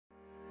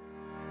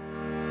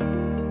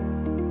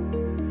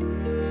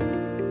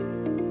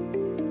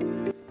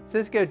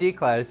Cisco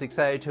dCloud is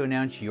excited to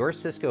announce your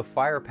Cisco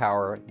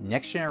Firepower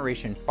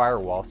Next-Generation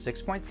Firewall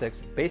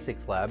 6.6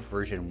 Basics Lab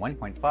version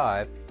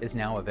 1.5 is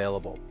now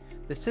available.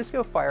 The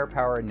Cisco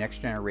Firepower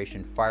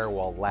Next-Generation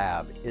Firewall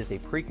Lab is a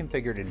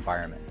pre-configured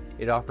environment.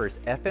 It offers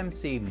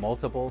FMC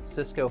multiple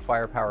Cisco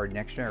Firepower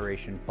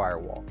Next-Generation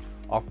Firewall,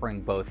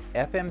 offering both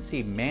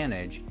FMC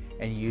Manage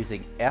and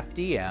using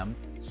FDM,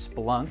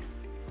 Splunk,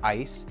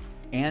 ICE,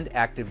 and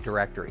Active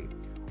Directory,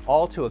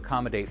 all to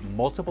accommodate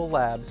multiple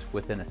labs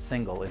within a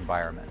single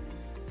environment.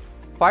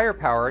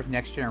 Firepower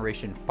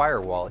Next-Generation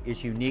Firewall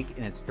is unique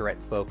in its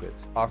threat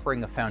focus,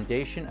 offering a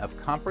foundation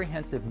of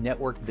comprehensive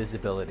network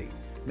visibility,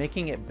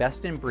 making it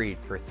best in breed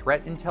for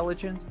threat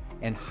intelligence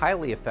and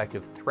highly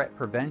effective threat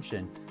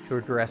prevention to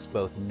address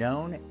both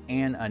known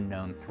and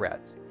unknown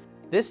threats.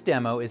 This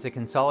demo is a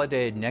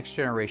consolidated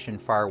next-generation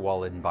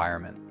firewall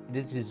environment. It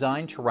is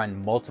designed to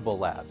run multiple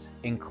labs,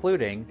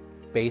 including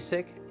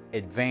Basic,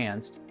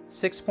 Advanced,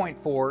 6.4,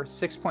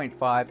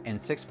 6.5, and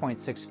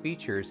 6.6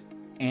 features,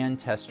 and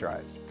test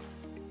drives.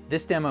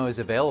 This demo is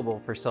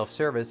available for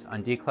self-service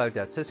on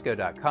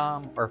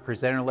dcloud.cisco.com or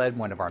presenter-led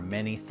one of our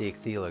many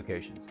CXC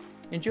locations.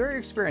 Enjoy your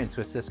experience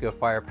with Cisco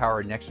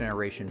Firepower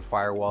Next-Generation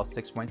Firewall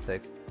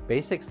 6.6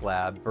 Basics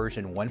Lab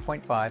version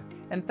 1.5,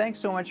 and thanks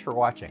so much for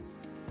watching.